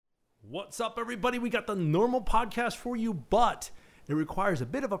What's up, everybody? We got the normal podcast for you, but it requires a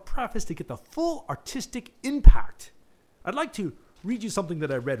bit of a preface to get the full artistic impact. I'd like to read you something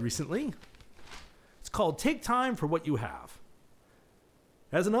that I read recently. It's called Take Time for What You Have.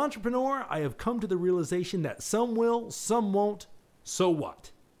 As an entrepreneur, I have come to the realization that some will, some won't, so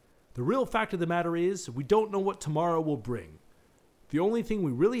what? The real fact of the matter is, we don't know what tomorrow will bring. The only thing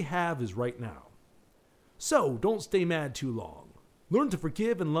we really have is right now. So, don't stay mad too long. Learn to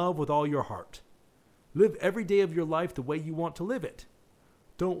forgive and love with all your heart. Live every day of your life the way you want to live it.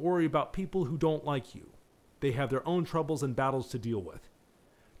 Don't worry about people who don't like you. They have their own troubles and battles to deal with.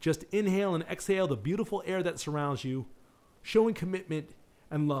 Just inhale and exhale the beautiful air that surrounds you, showing commitment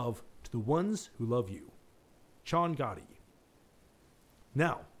and love to the ones who love you. Chon Gotti.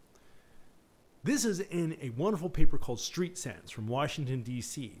 Now, this is in a wonderful paper called Street Sense from Washington,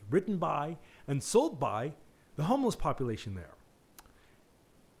 D.C., written by and sold by the homeless population there.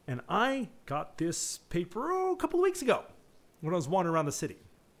 And I got this paper a couple of weeks ago when I was wandering around the city.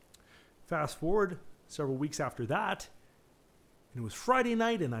 Fast forward several weeks after that, and it was Friday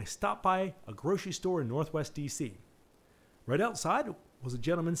night, and I stopped by a grocery store in Northwest D.C. Right outside was a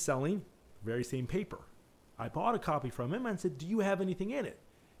gentleman selling the very same paper. I bought a copy from him and said, "Do you have anything in it?"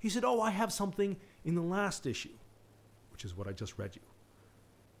 He said, "Oh, I have something in the last issue," which is what I just read you.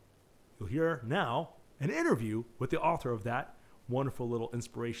 You'll hear now an interview with the author of that wonderful little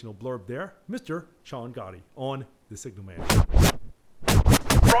inspirational blurb there, Mr. Chon Gotti, on the Signalman.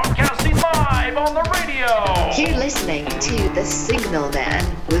 Broadcasting live on the radio. You're listening to The Signalman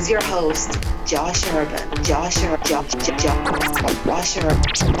with your host, Josh Urban. Josh Urban.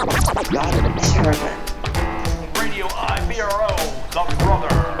 Radio IBRO, the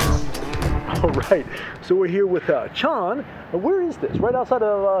brother. All right, so we're here with Chon. Where is this? Right outside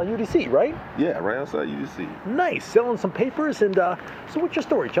of UDC, right? Yeah, right outside UDC. Nice, selling some papers. And so what's your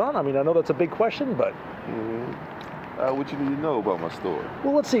story, Chon? I mean, I know that's a big question, but... What you need to know about my story?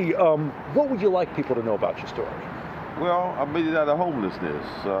 Well, let's see. What would you like people to know about your story? Well, I made it out of homelessness.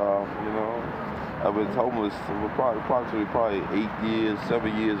 I've been homeless for approximately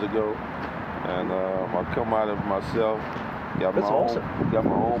 7 years ago. And I come out of myself. Got That's my awesome. Got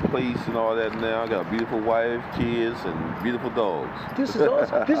my own place and all that now. Got a beautiful wife, kids, and beautiful dogs. This is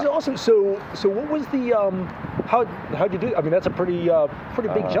awesome. This is awesome. So what was the how'd you do? I mean, that's a pretty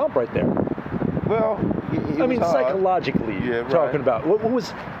big jump right there. Well, I mean, hard. psychologically, talking about what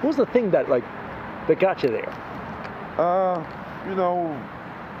was the thing that got you there?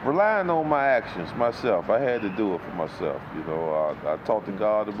 Relying on my actions myself. I had to do it for myself. I talked to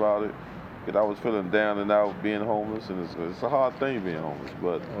God about it. Because I was feeling down and out being homeless, and it's a hard thing being homeless.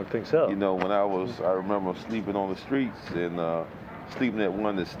 But I would think so. When I remember sleeping on the streets and sleeping at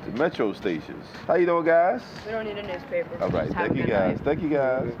one of the metro stations. How you doing, guys? We don't need a newspaper. All right, thank you guys. Thank you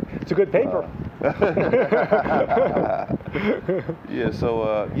guys. It's a good paper. I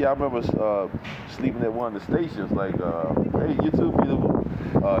remember sleeping at one of the stations. Like, hey, you too beautiful.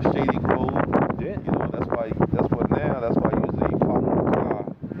 Shady Grove. Yeah. That's why I usually park my car.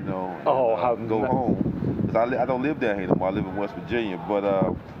 Go home. 'Cause I don't live down here anymore. I live in West Virginia. But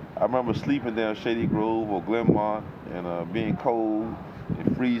I remember sleeping down Shady Grove or Glenmont and being cold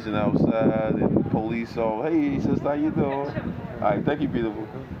and freezing outside, and police all, "Hey, sister, how you doing?" All right, thank you, beautiful.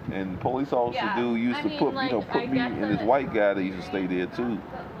 And police officer used to put me and this white guy that used to stay there too,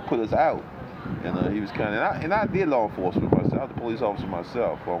 put us out. And he was kind of, and I did law enforcement myself. I was a police officer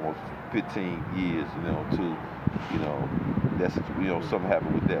myself for almost 15 years, too. That's, something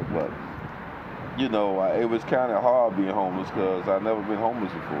happened with that. But, it was kind of hard being homeless because I've never been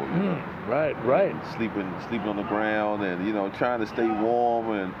homeless before. Right. And sleeping on the ground and, trying to stay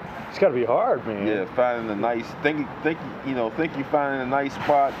warm and... It's got to be hard, man. Yeah, finding a nice, think you're finding a nice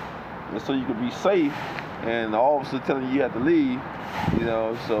spot so you can be safe, and the officer telling you have to leave, and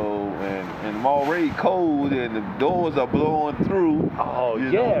I'm already cold and the doors are blowing through. Oh,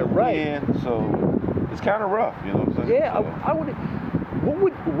 right. And so it's kind of rough, what I'm saying? Yeah, so. I would.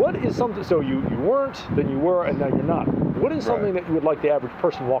 What is something? So you weren't, then you were, and now you're not. What is something that you would like the average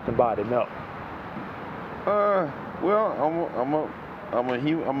person walking by to know? Well, I'm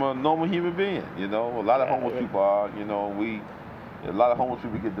a normal human being. A lot of homeless people are. A lot of homeless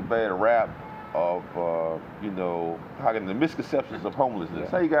people get the bad rap of the misconceptions of homelessness.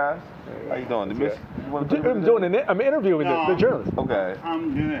 Hey guys, how you doing? I'm interviewing the journalist. Okay.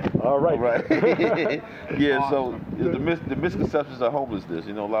 I'm good. All right. Yeah. Awesome. So the misconceptions of homelessness.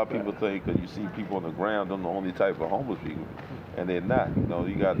 A lot of people think because you see people on the ground, they're the only type of homeless people, and they're not.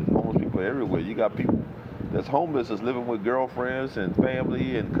 You got homeless people everywhere. You got people that's homeless is living with girlfriends and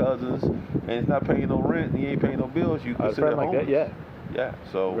family and cousins, and he's not paying no rent, and he ain't paying no bills. You consider like homeless. that, yeah. Yeah.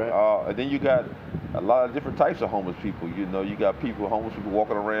 So Right. and then you got a lot of different types of homeless people. You know, you got homeless people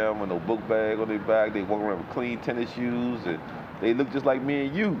walking around with no book bag on their back. They walk around with clean tennis shoes, and they look just like me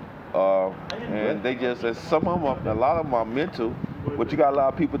and you. And they just, and some of them, a lot of them are mental, but you got a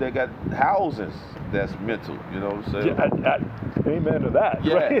lot of people that got housings that's mental. You know what I'm saying? Yeah, amen to that.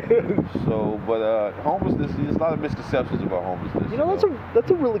 Yeah. Right? So, but homelessness, there's a lot of misconceptions about homelessness. You know,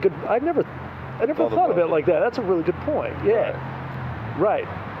 that's a really good. I never thought of it like that. That's a really good point. Yeah. Right.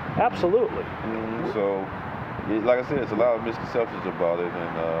 Absolutely. Mm-hmm. So, like I said, it's a lot of misconceptions about it,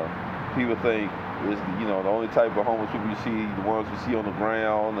 and people think it's, you know, the only type of homeless people you see, the ones you see on the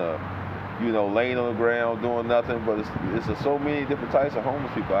ground, you know, laying on the ground doing nothing. But it's so many different types of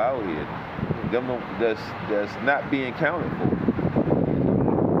homeless people out here. That's not being counted for.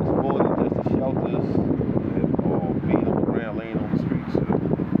 It's more than just the shelters or being on the ground, laying on the streets. You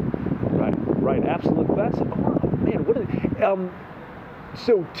know? Right. Absolutely. That's man. What is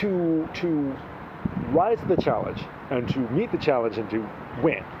so to rise to the challenge and to meet the challenge and to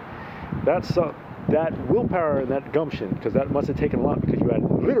win. That's that willpower and that gumption, because that must have taken a lot, because you had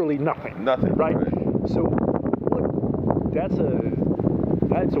literally nothing. Nothing. Right. So that's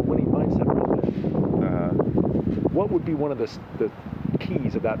a winning mindset right there. What would be one of the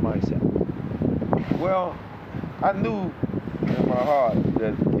keys of that mindset? Well, I knew in my heart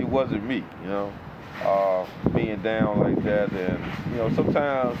that it wasn't me, you know, being down like that. And, you know,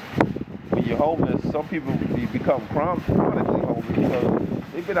 sometimes when you're homeless, some people become chronically homeless because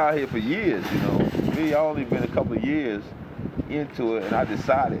they've been out here for years, you know. Me, I only been a couple of years into it, and I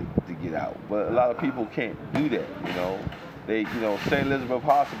decided to get out. But a lot of people can't do that, you know. They, you know, St. Elizabeth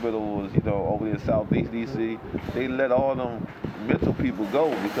Hospital was, you know, over there in Southeast D.C., they let all them mental people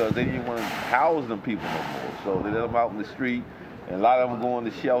go because they didn't want to house them people no more. So they let them out in the street, and a lot of them going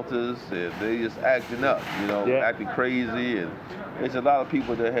to shelters, and they just acting up, you know, acting crazy. And there's a lot of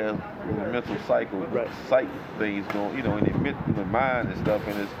people that have mental psych things going, you know, in their mind and stuff,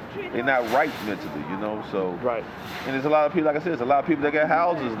 and they're not right mentally, you know. So and there's a lot of people, like I said, there's a lot of people that got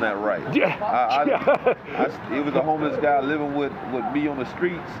houses not right. It was a homeless guy living with me on the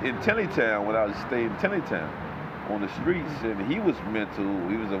streets in Tenleytown when I was staying in Tenleytown on the streets, and he was mental.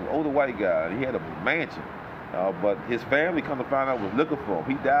 He was an older white guy, and he had a mansion. But his family, come to find out, was looking for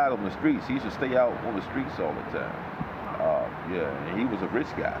him. He died on the streets. He used to stay out on the streets all the time. And he was a rich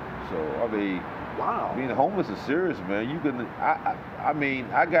guy. So, I mean, being homeless is serious, man. You can, I mean,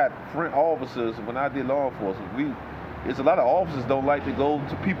 I got friend officers when I did law enforcement. It's a lot of officers don't like to go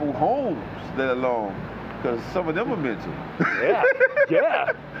to people's homes that alone because some of them are mental.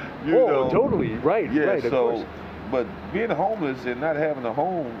 You know? Totally. Right. Of course. But being homeless and not having a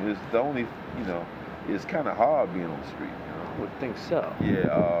home is the only, you know, it's kind of hard being on the street. You know? I would think so.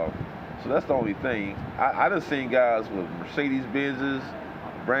 So that's the only thing. I done seen guys with Mercedes Benzes,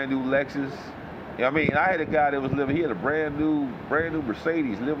 brand new Lexus. I mean, I had a guy that was living. He had a brand new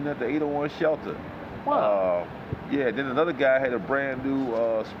Mercedes living at the 801 shelter. Wow. Then another guy had a brand new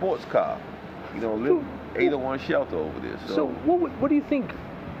sports car. You know, living 801 shelter over there. So what do you think?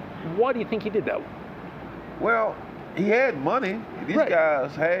 Why do you think he did that? Well, he had money. These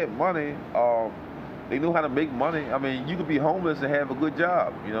guys had money. They knew how to make money. I mean, you could be homeless and have a good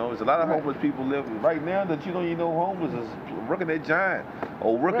job. You know, there's a lot of homeless people living right now that you don't even know homeless is working at Giant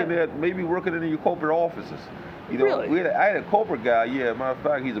or working maybe working in your corporate offices. You know, I had a corporate guy. Yeah, matter of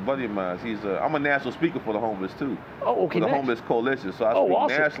fact, he's a buddy of mine. I'm a national speaker for the homeless too. Oh, okay. For the homeless coalition, so I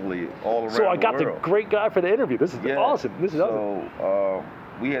speak nationally all around. So I got the world. The great guy for the interview. This is awesome. This is awesome. So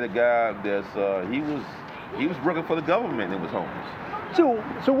we had a guy that's he was working for the government and was homeless.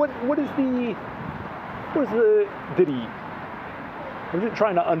 So what is the did he? I'm just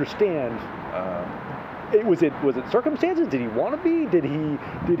trying to understand. Was it circumstances? Did he want to be? Did he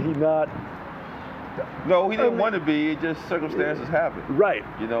not? No, he didn't want to be. It just circumstances happened. Right.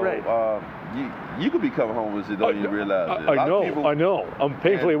 You know, you could become homeless and don't even realize it. I know. I'm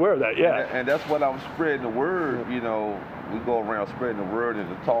painfully aware of that. Yeah. And that's what I'm spreading the word. You know, we go around spreading the word and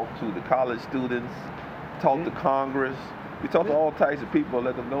to talk to the college students, talk to Congress. We talk to all types of people,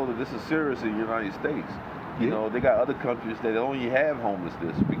 let them know that this is serious in the United States. You know, they got other countries that only have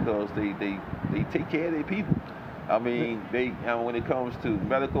homelessness because they take care of their people. I mean, when it comes to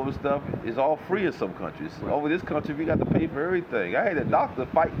medical and stuff, it's all free in some countries. Over this country, we got to pay for everything. I had a doctor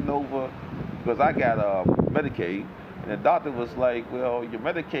fighting over, because I got Medicaid, and the doctor was like, well, your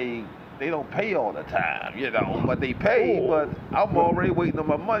Medicaid, they don't pay all the time, you know, but they pay, but I'm already waiting on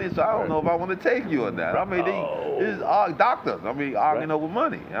my money, so I don't know if I want to take you or not. I mean, it's our doctors, arguing over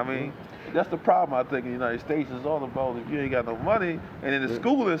money. I mean, that's the problem, I think, in the United States. It's all about if you ain't got no money. And in the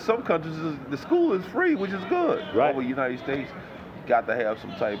school, in some countries, the school is free, which is good. Over the United States, got to have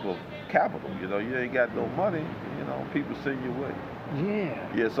some type of capital. You know, you ain't got no money. You know, people send you away.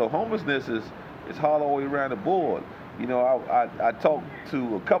 Yeah. Yeah. So homelessness is hard all the way around the board. You know, I talked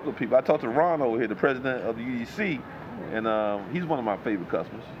to a couple of people. I talked to Ron over here, the president of the UDC, and he's one of my favorite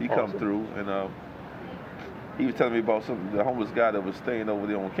customers. He comes through, and he was telling me about the homeless guy that was staying over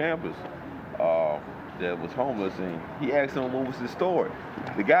there on campus that was homeless, and he asked him what was his story.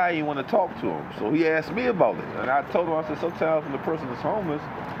 The guy didn't want to talk to him, so he asked me about it. And I told him, I said, sometimes when the person is homeless,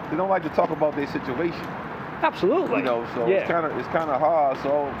 they don't like to talk about their situation. Absolutely. You know, so it's kind of hard.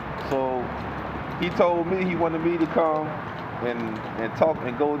 So he told me he wanted me to come and talk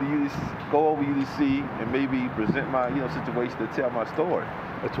and go over UDC and maybe present my situation to tell my story.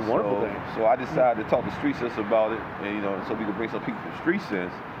 It's a wonderful thing. So I decided to talk to Street Sense about it, and so we could bring some people from Street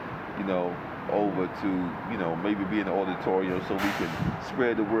Sense, over to maybe be in the auditorium so we can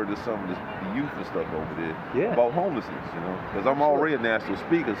spread the word to some of the youth and stuff over there about homelessness. Because I'm already a national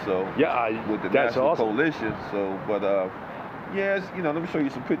speaker, so with the National Coalition. So, but let me show you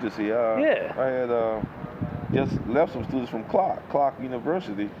some pictures here. I had just left some students from Clark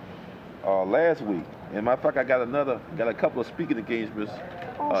University last week. And matter of fact, I got a couple of speaking engagements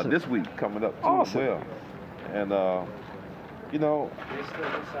this week coming up too as well. And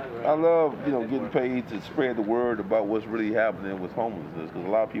I love getting paid to spread the word about what's really happening with homelessness, because a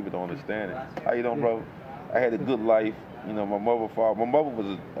lot of people don't understand it. How you doing, bro? I had a good life. My mother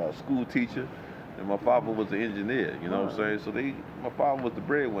was a school teacher, and my father was an engineer. You know what I'm saying? So my father was the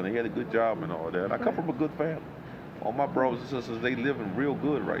breadwinner. He had a good job and all that. And I come from a good family. All my brothers and sisters, they living real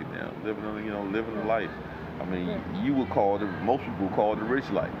good right now, living the life. I mean, you would call it, most people would call it the rich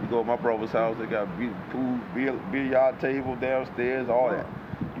life. You go to my brother's house, they got pool, billiard table downstairs, all that.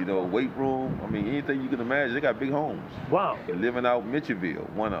 Weight room. I mean, anything you can imagine. They got big homes. Wow. They're living out Mitchellville,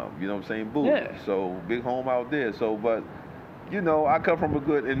 one of them. You know what I'm saying? Boo. Yeah. So big home out there. So, but I come from a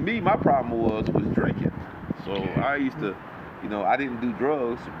good. And my problem was drinking. So I used to, I didn't do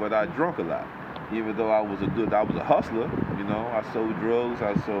drugs, but I drunk a lot. Even though I was a hustler, I sold drugs,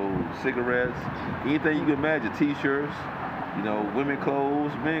 I sold cigarettes, anything you can imagine, T-shirts, women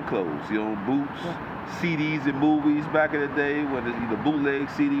clothes, men clothes, boots, CDs and movies back in the day when the bootleg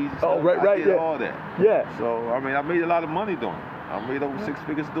CDs. I did all that. Yeah. So I mean, I made a lot of money doing it. I made over 6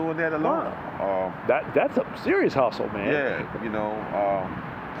 figures doing that alone. Wow. That's a serious hustle, man. Yeah,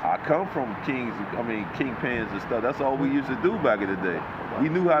 I come from kingpins and stuff. That's all we used to do back in the day. We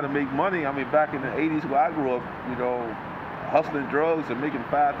knew how to make money. I mean, back in the 80s where I grew up, hustling drugs and making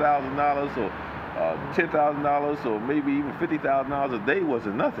 $5,000 or $10,000 or maybe even $50,000 a day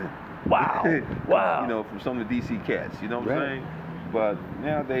wasn't nothing. Wow. Wow. From some of the DC cats, you know what I'm saying? But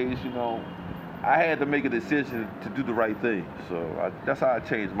nowadays, I had to make a decision to do the right thing. So that's how I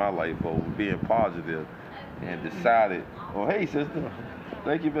changed my life over being positive and decided, hey, sister.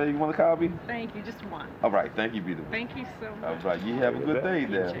 Thank you, baby. You want a copy? Thank you. Just one. All right. Thank you, beautiful. Thank you so much. All right. You have a good day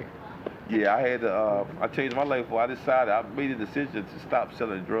there. Yeah, I had to, I changed my life. I decided, I made a decision to stop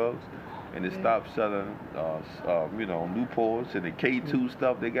selling drugs and to stop selling, Newports and the K2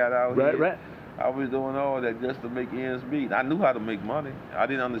 stuff they got out here. Right. I was doing all that just to make ends meet. I knew how to make money. I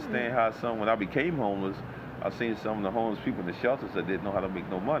didn't understand how when I became homeless, I seen some of the homeless people in the shelters that didn't know how to make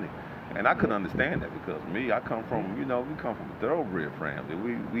no money. And I couldn't understand that because I come from, we come from a thoroughbred family.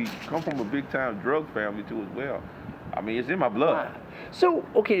 We come from a big-time drug family too as well. I mean, it's in my blood. So,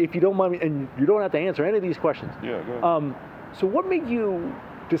 okay, if you don't mind me, and you don't have to answer any of these questions. Yeah, go ahead. So what made you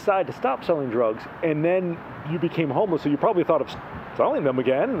decide to stop selling drugs, and then you became homeless, so you probably thought of selling them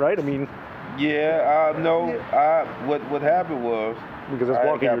again, right? I mean... Yeah, no. What happened was... Because it's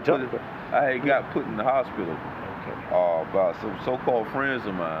walking your tongue. I had got put in the hospital. By some so-called friends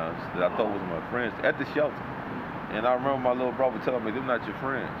of mine that I thought was my friends at the shelter. And I remember my little brother telling me, they're not your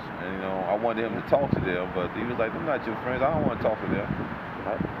friends. And, I wanted him to talk to them, but he was like, they're not your friends. I don't want to talk to them.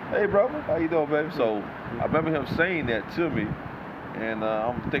 Hey, brother, how you doing, baby? So I remember him saying that to me. And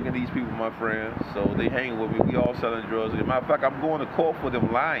I'm thinking these people are my friends. So they hanging with me. We all selling drugs. As a matter of fact, I'm going to court for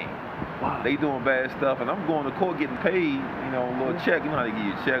them lying. Wow. They doing bad stuff, and I'm going to court getting paid, a little check. You know how they give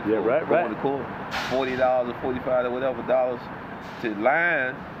you a check for going to court, $40 or $45 or whatever dollars to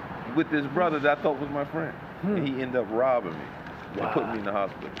lying with this brother that I thought was my friend. And he ended up robbing me and putting me in the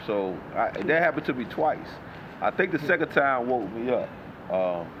hospital. So that happened to me twice. I think the second time woke me up.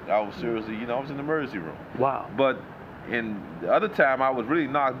 I was seriously, I was in the emergency room. Wow. But in the other time, I was really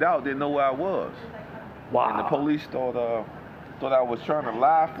knocked out, didn't know where I was. Wow. And the police thought I was trying to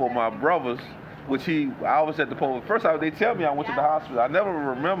lie for my brothers, I was at the police. First, they tell me I went to the hospital. I never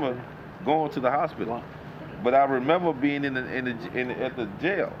remember going to the hospital, but I remember being at the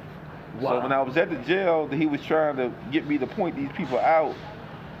jail. Wow. So when I was at the jail, he was trying to get me to point these people out,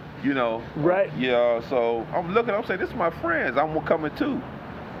 you know. Right. Yeah, so I'm looking, I'm saying, this is my friends. I'm coming too.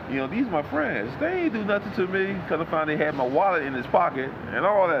 You know, these are my friends. They ain't do nothing to me. Because I found they had my wallet in his pocket and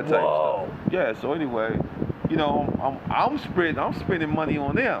all that type of stuff. Yeah, so anyway, you know, I'm spending money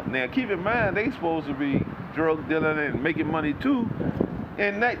on them. Now, keep in mind, they supposed to be drug dealing and making money too.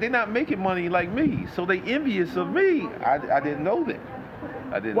 And they're not making money like me. So they envious of me. I didn't know that.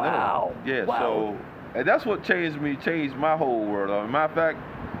 I didn't know. Yeah, so, and that's what changed my whole world. As a matter of fact,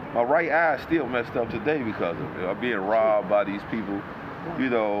 my right eye is still messed up today because of it. I'm being robbed by these people, you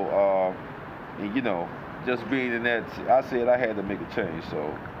know, and, you know, just being in that, I said I had to make a change.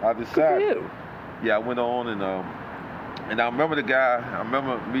 So I decided. Good for you. Yeah, I went on and I remember I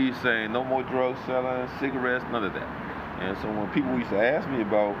remember me saying no more drugs selling, cigarettes, none of that. And so when people used to ask me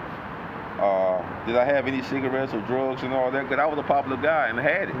about, did I have any cigarettes or drugs and all that, because I was a popular guy and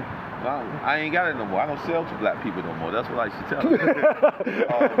had it. I ain't got it no more. I don't sell to black people no more. That's what I used to tell them.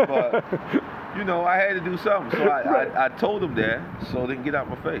 But, you know, I had to do something. So I told them that so they can get out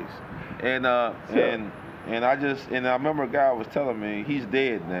my face. And I remember a guy was telling me, he's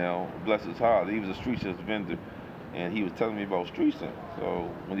dead now, bless his heart. He was a street sense vendor. And he was telling me about street sense. So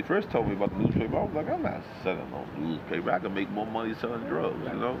when he first told me about the newspaper, I was like, I'm not selling no newspaper. I can make more money selling drugs,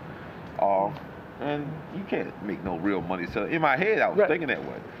 you know? And you can't make no real money selling. In my head, I was thinking that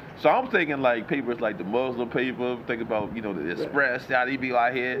way. So I'm thinking like papers like the Muslim paper, think about, you know, the Express, how they be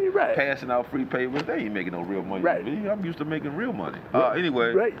out here passing out free papers. They ain't making no real money. I'm used to making real money.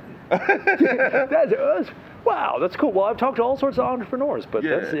 Anyway. Wow, that's cool. Well, I've talked to all sorts of entrepreneurs, but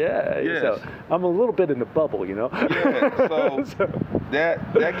so I'm a little bit in the bubble, you know? Yeah, so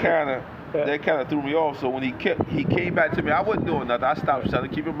that kind of threw me off. So when he came back to me, I wasn't doing nothing. I stopped selling.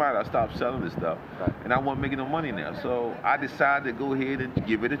 Keep in mind, I stopped selling this stuff, and I wasn't making no money now. So I decided to go ahead and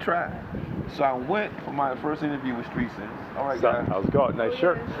give it a try. So I went for my first interview with Street Sense. All right, guys. How's it going? Nice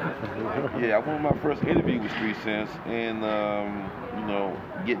shirt. Yeah, I went for my first interview with Street Sense, and you know,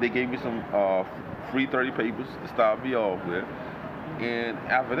 they gave me some free 30 papers to start me off with. And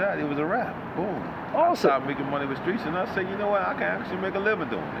after that, it was a wrap. Boom. Awesome. I started making money with Street Sense, and I said, you know what? I can actually make a living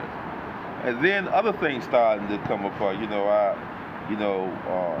doing this. And then other things started to come apart. You know, I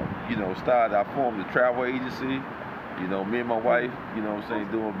formed a travel agency. You know, me and my wife, you know what I'm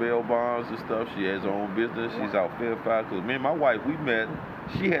saying, doing bail bonds and stuff. She has her own business. She's out Fairfax. Because me and my wife, we met.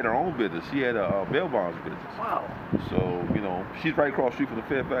 She had her own business. She had a bail bonds business. Wow. So, you know, she's right across the street from the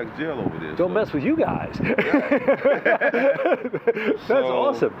Fairfax jail over there. Don't mess with you guys. That's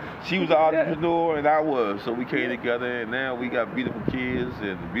awesome. She was an entrepreneur and I was. So we came together and now we got beautiful kids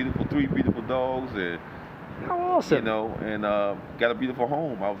and three beautiful dogs and how awesome. You know, and got a beautiful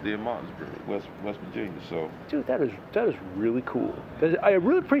home out there in Martinsburg, West Virginia. So, dude, that is really cool. I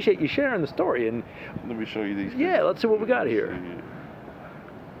really appreciate you sharing the story. And let me show you these. Yeah, let's see what we got here.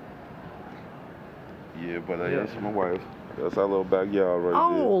 Yeah, but that's my wife. That's our little backyard right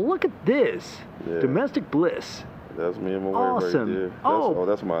there. Oh, look at this. Yeah. Domestic bliss. That's me and my wife right there.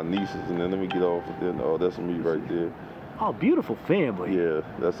 That's my nieces. And then let me get off of there. Oh, that's me right there. Oh, beautiful family. Yeah,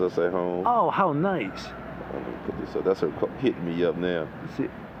 that's us at home. Oh, how nice. Let me put this up. That's her hitting me up now. See,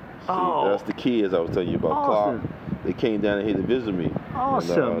 that's the kids I was telling you about. Awesome. Clark. They came down here to visit me.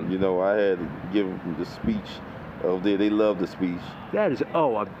 Awesome. And, you know, I had to give them the speech of there. They loved the speech. That is,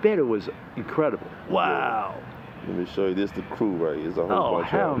 I bet it was incredible. Wow. Yeah. Let me show you. This the crew right here. It's a whole bunch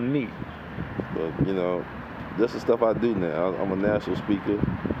how of neat. But, you know, this is stuff I do now. I'm a national speaker.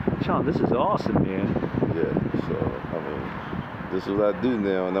 Chon, this is awesome, man. Yeah, so, I mean, this is what I do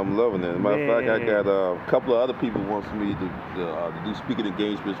now, and I'm loving it. As a matter of fact, I got a couple of other people wants me to do speaking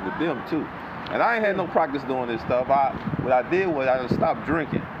engagements with them, too. And I ain't had no practice doing this stuff. What I did was I stopped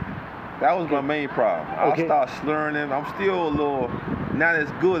drinking. That was my main problem. I started slurring them. I'm still a little not as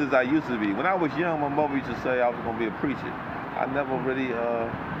good as I used to be. When I was young, my mother used to say I was going to be a preacher. I never really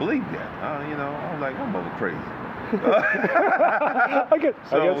believed that. You know, I was like, my mother crazy. I guess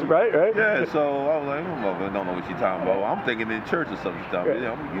right. Yeah, so I was like, my mother don't know what she's talking about. I'm thinking in church or something. Right. You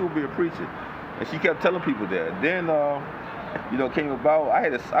know, you'll be a preacher. And she kept telling people that. Then, you know, came about,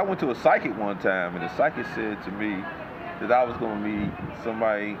 I went to a psychic one time, and the psychic said to me that I was going to meet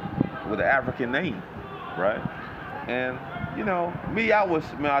somebody with an African name, right? And, you know,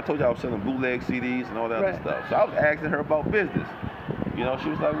 I told you I was selling bootleg CDs and all that other stuff. So I was asking her about business. You know, she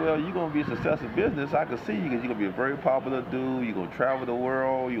was like, well, you're going to be a success in business. I can see you because you're going to be a very popular dude. You're going to travel the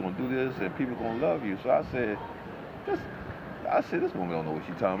world. You're going to do this, and people are going to love you. So I said, this woman don't know what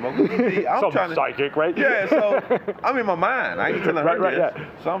she's talking about. I'm trying to psychic, right? Yeah, so I'm in my mind. I ain't telling her this.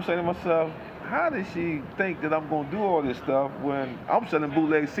 Yeah. So I'm saying to myself, how does she think that I'm going to do all this stuff when I'm selling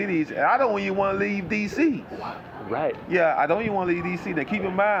bootleg CDs and I don't even want to leave D.C.? Right. Yeah, I don't even want to leave D.C. Now, keep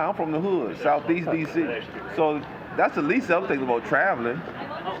in mind, I'm from the hood, Southeast D.C. So that's the least I'm thinking about traveling.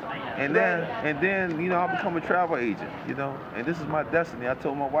 And then, you know, I become a travel agent, you know, and this is my destiny. I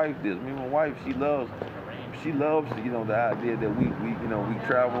told my wife this. Me and my wife, she loves, you know, the idea that we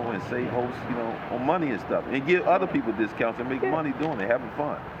travel and save hosts, you know, on money and stuff, and give other people discounts and make money doing it, having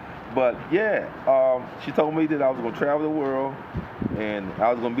fun. But yeah, she told me that I was gonna travel the world, and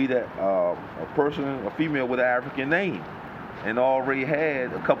I was gonna be that a female with an African name, and already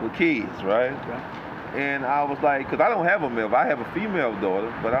had a couple of kids, right? And I was like, because I don't have a male. I have a female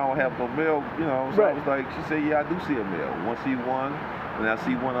daughter, but I don't have no male, you know. So I was like, she said, yeah, I do see a male. I see one, and I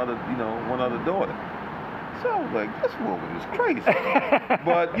see one other daughter. So I was like, this woman is crazy.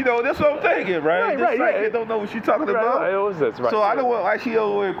 But, you know, that's what I'm thinking, right? They don't know what she's talking about. So I don't want, like, she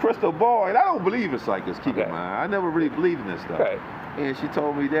over with crystal ball, and I don't believe in psychics, keep in mind. I never really believed in this stuff. And she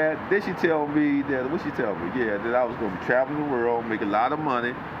told me that. Then she told me that, what she tell me? Yeah, that I was going to be traveling the world, make a lot of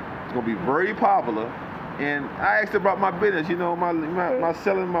money. It's going to be very popular. And I asked her about my business, you know, my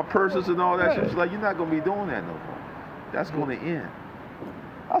selling my purses and all that. She was like, you're not going to be doing that no more. That's going to end.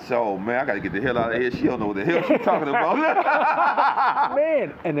 I said, oh, man, I got to get the hell out of here. She don't know what the hell she's talking about.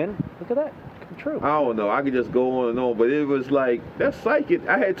 Man, and then, look at that. Come true. I don't know. I could just go on and on. But it was like, that psychic,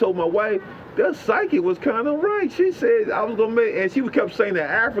 I had told my wife, that psychic was kind of right. She said I was going to make, and she kept saying the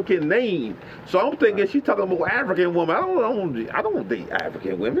African name. So I'm thinking she's talking about African woman. I don't date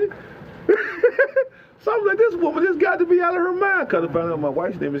African women. So I was like, this woman, this got to be out of her mind. Because I found out my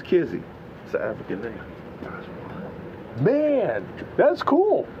wife's name is Kizzy. It's an African name. Man, that's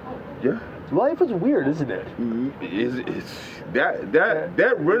cool. Yeah. Life is weird, isn't it?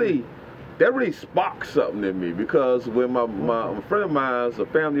 That really sparked something in me, because when my friend of mine, a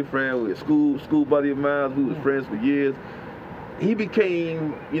family friend, a school buddy of mine, we was friends for years, he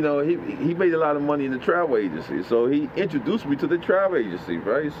became, you know, he made a lot of money in the travel agency. So he introduced me to the travel agency,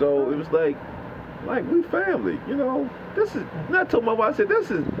 right? So it was like we family, you know. This is, and I told my wife, I said, this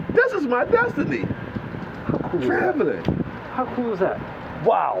is my destiny. How cool traveling. How cool is that?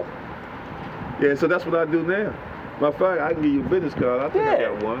 Wow. Yeah, so that's what I do now. Matter of fact, I can give you a business card. I think I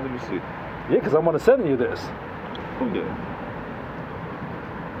got one. Let me see. Yeah, because I want to send you this. Oh, yeah.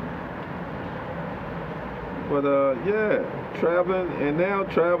 But, traveling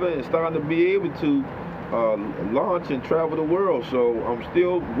and starting to be able to launch and travel the world. So I'm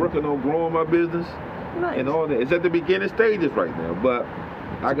still working on growing my business and all that. It's at the beginning stages right now, but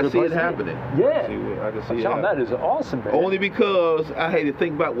I can see it happening. Yeah. I can see it happening. That is awesome, man. Only because I had to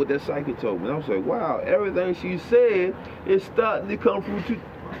think about what that psychic told me. I was like, wow, everything she said is starting to come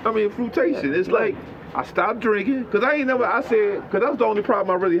fruitation. It's like, I stopped drinking, because I said, because that was the only problem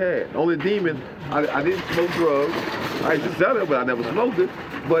I really had. The only demon, I didn't smoke drugs. I used to sell it, but I never smoked it.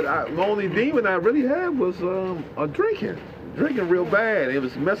 But the only demon I really had was drinking. Drinking real bad. It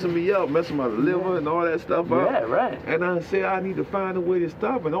was messing me up, messing my liver and all that stuff up. Yeah, right. And I said, I need to find a way to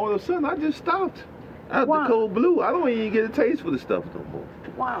stop. And all of a sudden, I just stopped. Out the cold blue. I don't even get a taste for the stuff no more.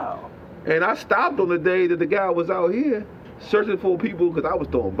 Wow. And I stopped on the day that the guy was out here searching for people, because I was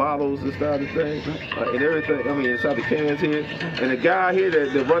throwing bottles and stuff and things and everything. I mean, inside the cans here. And the guy here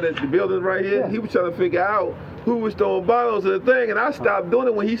that running the building right here, he was trying to figure out who was throwing bottles and the thing. And I stopped doing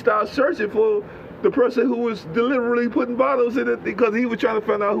it when he started searching for the person who was deliberately putting bottles in it, because he was trying to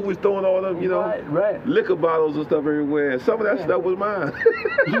find out who was throwing all them, you know, liquor bottles and stuff everywhere. And some of that stuff was mine.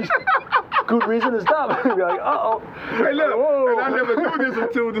 Good reason to stop. You're like, uh-oh. Hey, look, and I never knew this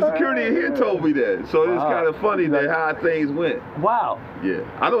until the security here told me that. So it's kind of funny that how things went. Wow. Yeah.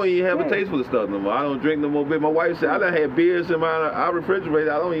 I don't even have a taste for the stuff no more. I don't drink no more beer. My wife said, I done had beers in our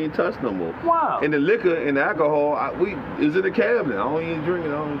refrigerator. I don't even touch no more. Wow. And the liquor and the alcohol, is in the cabinet. I don't even drink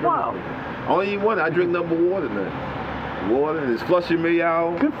it. Wow. I don't even want it. I drink number water now. Water, and it's flushing me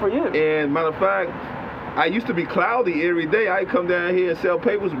out. Good for you. And matter of fact, I used to be cloudy every day. I come down here and sell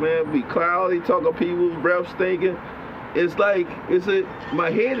papers, man. Be cloudy, talk to people, breath stinking. It's like, my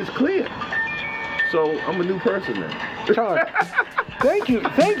head is clear. So I'm a new person now. Chon, thank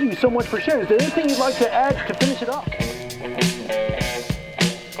you so much for sharing. Is there anything you'd like to add to finish it up?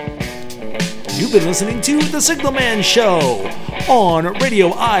 You've been listening to The Signalman Show on Radio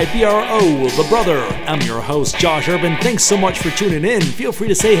IBRO, The Brother. I'm your host, Josh Urban. Thanks so much for tuning in. Feel free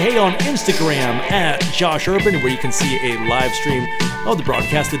to say hey on Instagram at Josh Urban, where you can see a live stream of the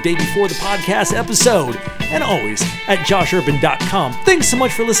broadcast the day before the podcast episode, and always at joshurban.com. Thanks so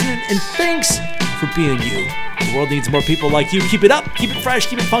much for listening, and thanks for being you. The world needs more people like you. Keep it up, keep it fresh,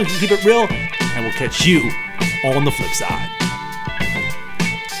 keep it funky, keep it real, and we'll catch you on the flip side.